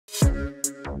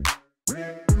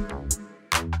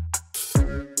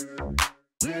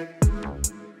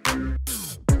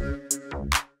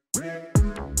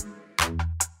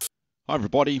Hi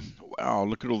everybody. Wow,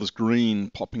 look at all this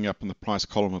green popping up in the price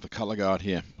column of the color guard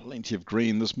here. Plenty of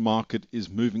green. This market is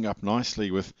moving up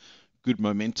nicely with good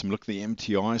momentum. Look at the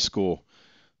MTI score.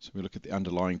 So we look at the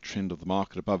underlying trend of the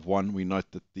market above 1. We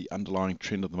note that the underlying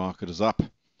trend of the market is up.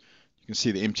 You can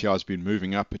see the MTI has been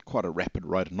moving up at quite a rapid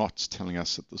rate of knots, telling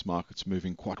us that this market's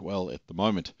moving quite well at the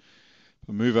moment.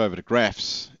 We'll move over to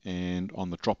graphs, and on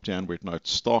the drop down we note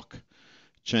stock,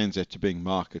 change that to being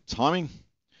market timing.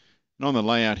 And on the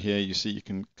layout here, you see you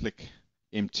can click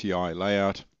MTI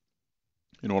layout.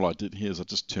 And all I did here is I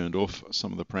just turned off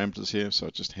some of the parameters here. So I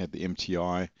just had the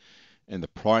MTI and the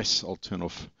price. I'll turn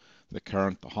off the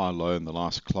current, the high, low, and the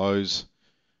last close.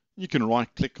 You can right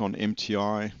click on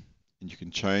MTI and you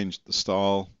can change the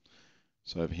style.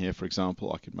 So over here, for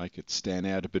example, I could make it stand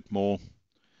out a bit more.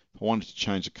 If I wanted to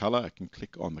change the color, I can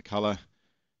click on the color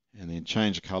and then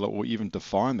change the color or even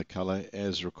define the color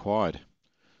as required.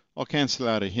 I'll cancel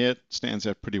out of here. It stands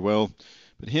out pretty well.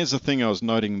 But here's the thing I was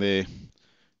noting there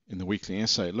in the weekly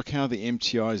essay. Look how the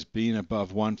MTI has been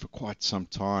above 1 for quite some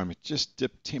time. It just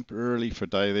dipped temporarily for a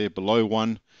day there below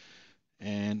 1.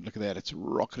 And look at that. It's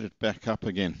rocketed back up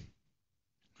again.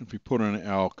 If we put in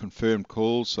our confirmed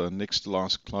calls, so next to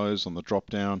last close on the drop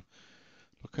down,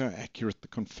 look how accurate the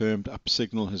confirmed up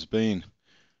signal has been.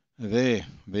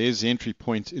 There's the entry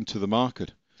point into the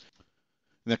market.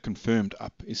 That confirmed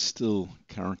up is still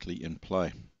currently in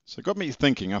play. So it got me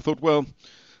thinking. I thought, well,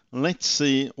 let's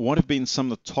see what have been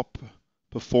some of the top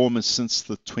performers since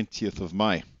the 20th of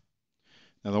May.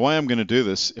 Now, the way I'm going to do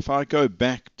this, if I go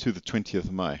back to the 20th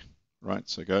of May, right,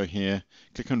 so go here,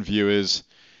 click on viewers,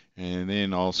 and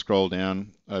then I'll scroll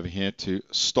down over here to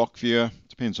stock viewer.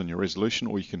 Depends on your resolution,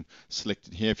 or you can select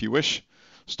it here if you wish.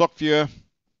 Stock viewer,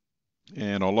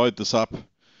 and I'll load this up.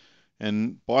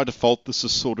 And by default, this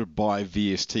is sorted by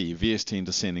VST in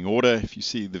descending order. If you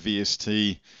see the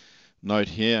VST note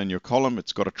here in your column,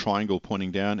 it's got a triangle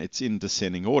pointing down. It's in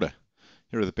descending order.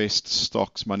 Here are the best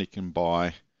stocks money can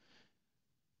buy,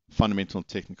 fundamental and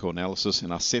technical analysis.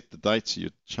 And I set the date, so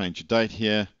you change your date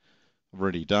here. I've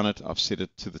already done it. I've set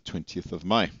it to the 20th of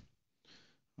May.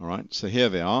 All right, so here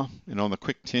they are. And on the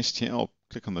quick test here, I'll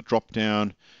click on the drop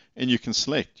down, and you can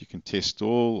select. You can test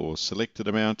all or selected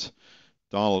amount.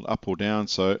 Dial it up or down.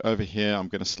 So over here, I'm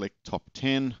going to select top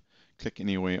 10. Click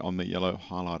anywhere on the yellow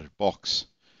highlighted box.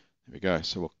 There we go.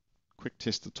 So we'll quick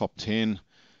test the top 10.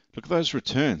 Look at those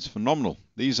returns. Phenomenal.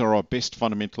 These are our best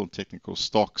fundamental and technical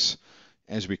stocks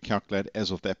as we calculate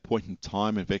as of that point in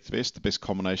time in VectorVest, the best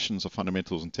combinations of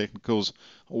fundamentals and technicals.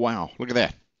 Wow, look at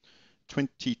that.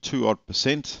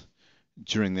 22%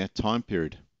 during that time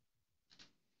period.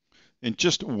 And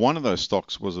just one of those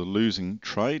stocks was a losing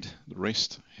trade. The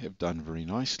rest have done very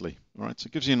nicely. All right, so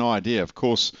it gives you an idea. Of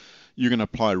course, you're going to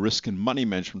apply risk and money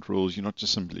management rules. You're not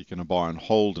just simply going to buy and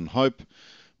hold and hope,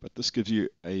 but this gives you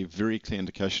a very clear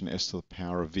indication as to the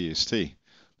power of VST.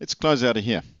 Let's close out of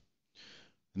here.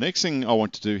 The next thing I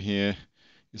want to do here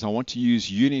is I want to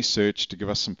use Unisearch to give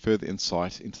us some further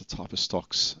insight into the type of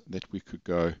stocks that we could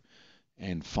go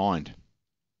and find.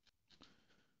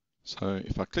 So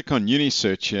if I click on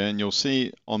Unisearch here, and you'll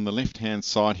see on the left-hand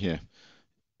side here,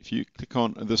 if you click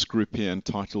on this group here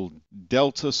entitled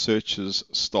Delta Searches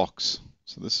Stocks.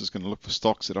 So this is going to look for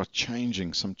stocks that are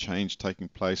changing, some change taking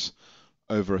place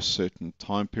over a certain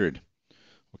time period.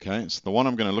 Okay, so the one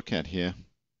I'm going to look at here,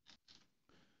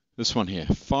 this one here,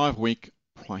 5-week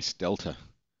price delta.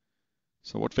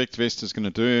 So what VectorVest is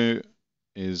going to do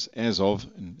is as of,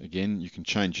 and again, you can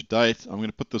change your date. I'm going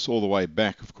to put this all the way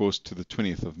back, of course, to the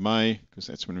 20th of May, because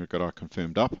that's when we've got our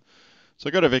confirmed up. So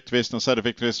I go to VectorVest and I say to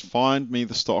VectorVest, find me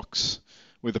the stocks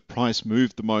where the price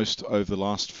moved the most over the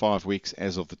last 5 weeks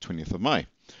as of the 20th of May.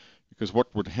 Because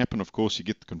what would happen, of course, you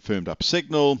get the confirmed up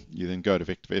signal. You then go to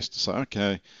VectorVest to say,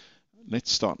 okay, let's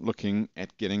start looking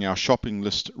at getting our shopping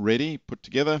list ready, put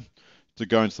together to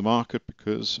go into the market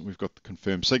because we've got the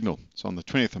confirmed signal. So on the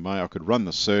 20th of May, I could run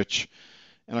the search,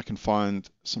 and I can find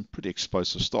some pretty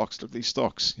explosive stocks. Look at these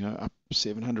stocks, you know, up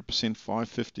 700%,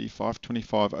 550,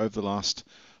 525 over the last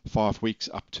 5 weeks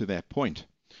up to that point.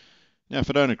 Now, if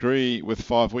I don't agree with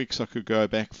 5 weeks, I could go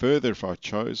back further if I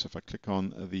chose. If I click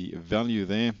on the value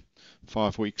there,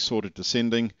 5 weeks sorted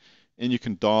descending, and you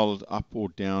can dial it up or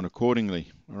down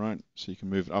accordingly. All right, so you can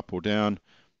move it up or down.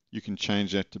 You can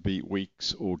change that to be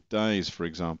weeks or days, for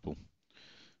example.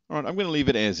 All right, I'm going to leave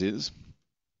it as is.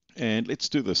 And let's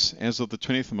do this. As of the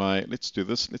 20th of May, let's do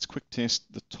this. Let's quick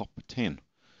test the top 10.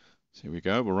 So here we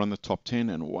go. We'll run the top 10,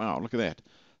 and wow, look at that.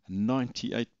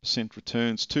 98%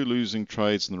 returns, 2 losing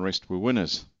trades, and the rest were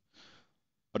winners.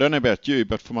 I don't know about you,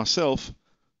 but for myself,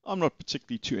 I'm not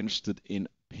particularly too interested in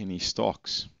penny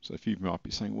stocks. So if you might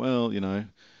be saying, well, you know,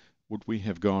 would we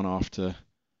have gone after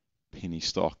penny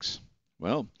stocks?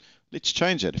 Well, let's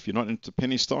change it. If you're not into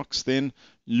penny stocks, then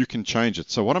you can change it.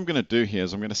 So what I'm going to do here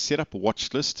is I'm going to set up a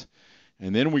watch list,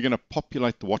 and then we're going to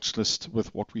populate the watch list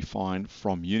with what we find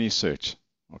from Unisearch.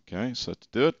 Okay, so to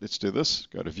do it, let's do this.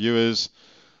 Go to Viewers.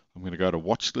 I'm going to go to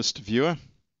Watch List Viewer,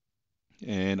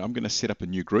 and I'm going to set up a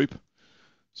new group.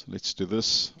 So let's do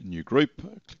this, new group.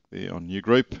 Click there on new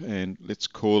group, and let's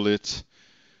call it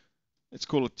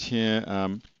here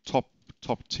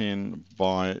top 10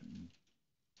 by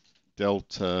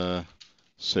Delta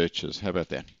searches. How about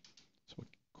that? So we'll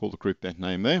call the group that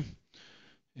name there,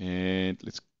 and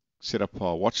let's set up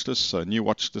our watch list. So new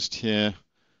watch list here,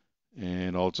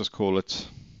 and I'll just call it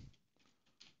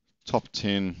top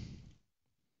 10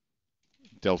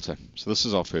 Delta. So this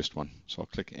is our first one. So I'll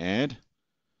click add.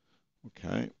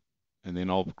 Okay, and then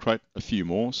I'll create a few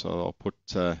more. So I'll put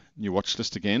new watch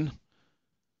list again,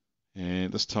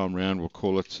 and this time around we'll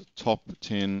call it top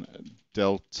 10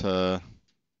 Delta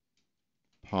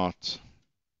part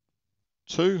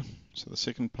 2. So the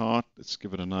second part, let's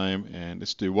give it a name, and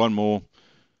let's do one more.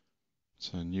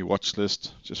 So new watch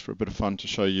list, just for a bit of fun to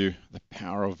show you the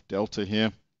power of Delta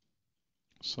here.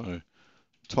 So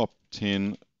top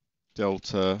 10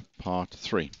 Delta part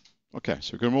 3. Okay,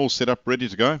 so we've got them all set up, ready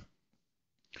to go.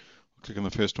 I'll click on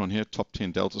the first one here, top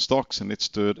 10 Delta stocks, and let's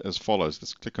do it as follows.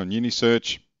 Let's click on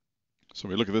Unisearch. So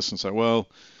we look at this and say, well,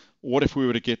 what if we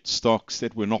were to get stocks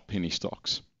that were not penny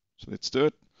stocks? So let's do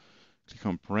it. Click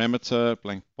on parameter,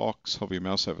 blank box, hover your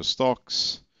mouse over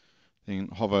stocks, then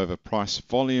hover over price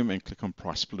volume and click on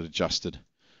price split adjusted.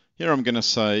 Here I'm going to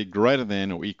say greater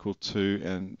than or equal to,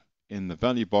 and in the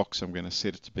value box I'm going to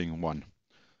set it to being 1.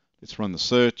 Let's run the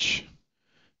search,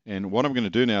 and what I'm going to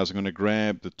do now is I'm going to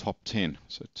grab the top 10.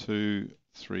 So 2,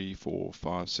 3, 4,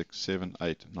 5, 6, 7,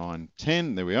 8, 9,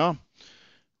 10. There we are.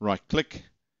 Right click,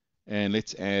 and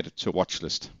let's add it to a watch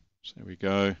list. So there we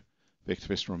go.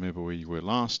 VectorVest, remember where you were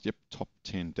last. Yep, top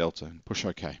 10 Delta, and push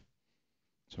OK.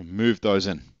 So move those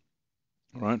in.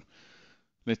 All right.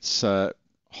 Let's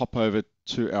hop over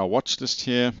to our watch list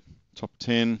here, top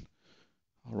 10.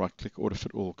 I'll right click, auto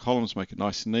fit all columns, make it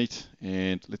nice and neat,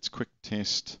 and let's quick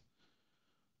test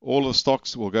all of the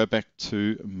stocks. We'll go back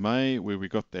to May where we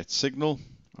got that signal.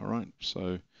 All right,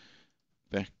 so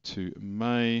back to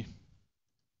May,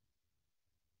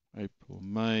 April,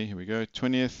 May, here we go,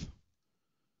 20th,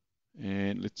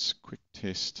 and let's quick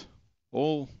test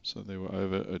all. So they were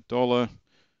over $1.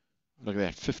 Look at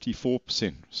that,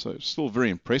 54%. So still very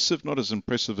impressive, not as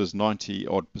impressive as 90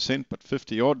 odd percent, but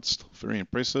 50 odd, still very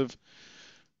impressive.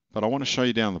 But I want to show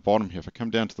you down the bottom here. If I come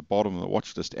down to the bottom of the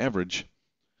watch list average,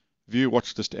 view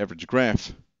watch list average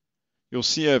graph, you'll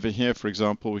see over here, for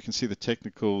example, we can see the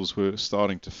technicals were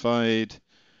starting to fade.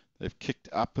 They've kicked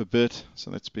up a bit,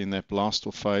 so that's been that blast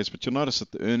off phase. But you'll notice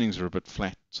that the earnings are a bit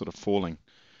flat, sort of falling.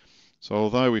 So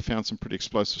although we found some pretty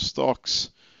explosive stocks,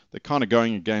 they're kind of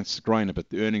going against the grain a bit.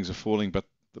 The earnings are falling, but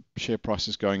the share price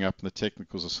is going up, and the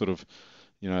technicals are sort of,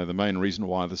 the main reason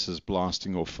why this is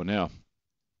blasting off for now.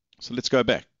 So let's go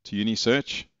back to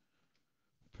Unisearch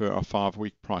per our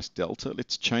 5-week price delta.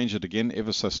 Let's change it again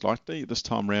ever so slightly. This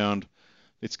time round,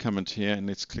 let's come into here and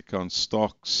let's click on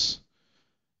stocks,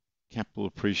 capital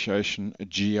appreciation,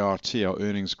 GRT, our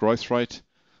earnings growth rate.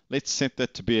 Let's set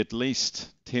that to be at least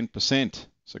 10%,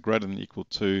 so greater than or equal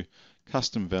to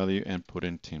custom value, and put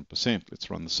in 10%.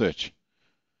 Let's run the search.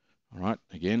 All right,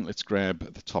 again, let's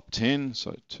grab the top 10.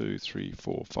 So 2, 3,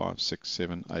 4, 5, 6,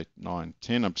 7, 8, 9,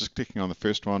 10. I'm just clicking on the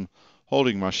first one,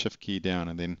 holding my shift key down,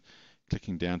 and then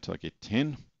clicking down till I get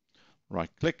 10. Right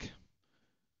click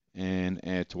and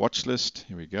add to watch list.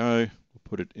 Here we go. We'll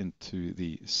put it into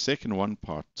the second one,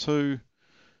 part 2.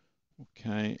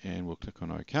 Okay, and we'll click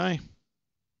on OK.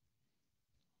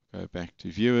 Go back to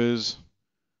viewers.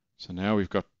 So now we've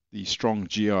got the strong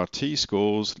GRT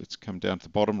scores. Let's come down to the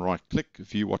bottom, right click,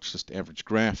 view watch list average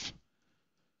graph.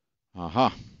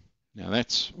 Aha, now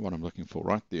that's what I'm looking for,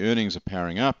 right? The earnings are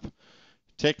powering up,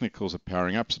 technicals are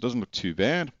powering up, so it doesn't look too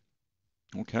bad.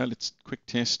 Okay, let's quick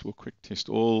test. We'll quick test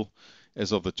all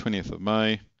as of the 20th of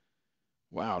May.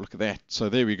 Wow, look at that. So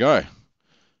there we go.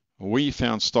 We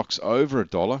found stocks over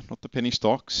 $1, not the penny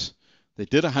stocks. They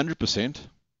did 100%,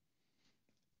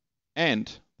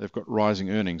 and they've got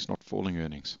rising earnings, not falling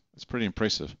earnings. It's pretty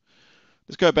impressive.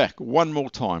 Let's go back one more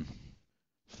time.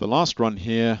 For the last run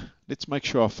here, let's make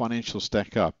sure our financials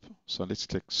stack up. So let's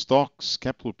click stocks,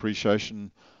 capital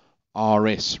appreciation,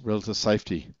 RS, relative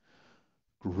safety,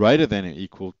 greater than or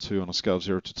equal to on a scale of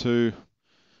 0 to 2.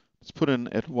 Let's put in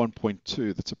at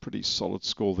 1.2. That's a pretty solid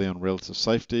score there on relative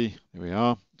safety. There we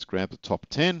are. Let's grab the top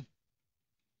 10. And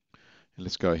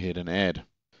let's go ahead and add.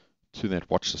 to that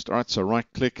watch list. All right, so right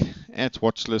click, add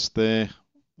watch list there.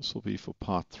 This will be for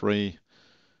part 3.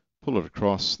 Pull it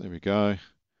across, there we go.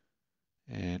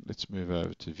 And let's move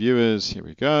over to viewers, here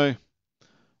we go.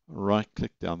 Right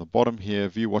click down the bottom here,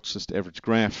 view watch list average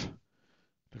graph.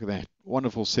 Look at that,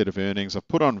 wonderful set of earnings. I've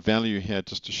put on value here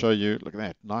just to show you. Look at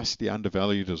that, nicely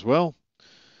undervalued as well.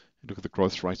 And look at the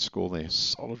growth rate score there,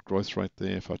 solid growth rate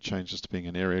there. If I change this to being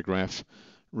an area graph,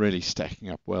 really stacking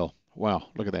up well. Wow,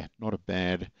 look at that, not a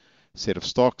bad set of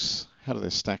stocks. How do they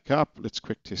stack up? Let's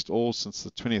quick test all since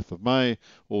the 20th of May,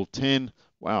 all 10.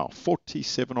 Wow,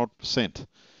 47% odd.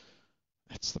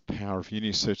 That's the power of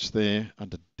Unisearch there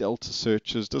under Delta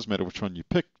searches. Doesn't matter which one you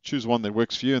pick, choose one that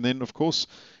works for you. And then, of course,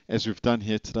 as we've done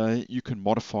here today, you can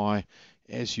modify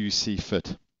as you see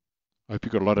fit. I hope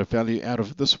you got a lot of value out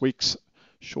of this week's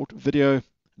short video.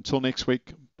 Until next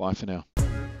week, bye for now.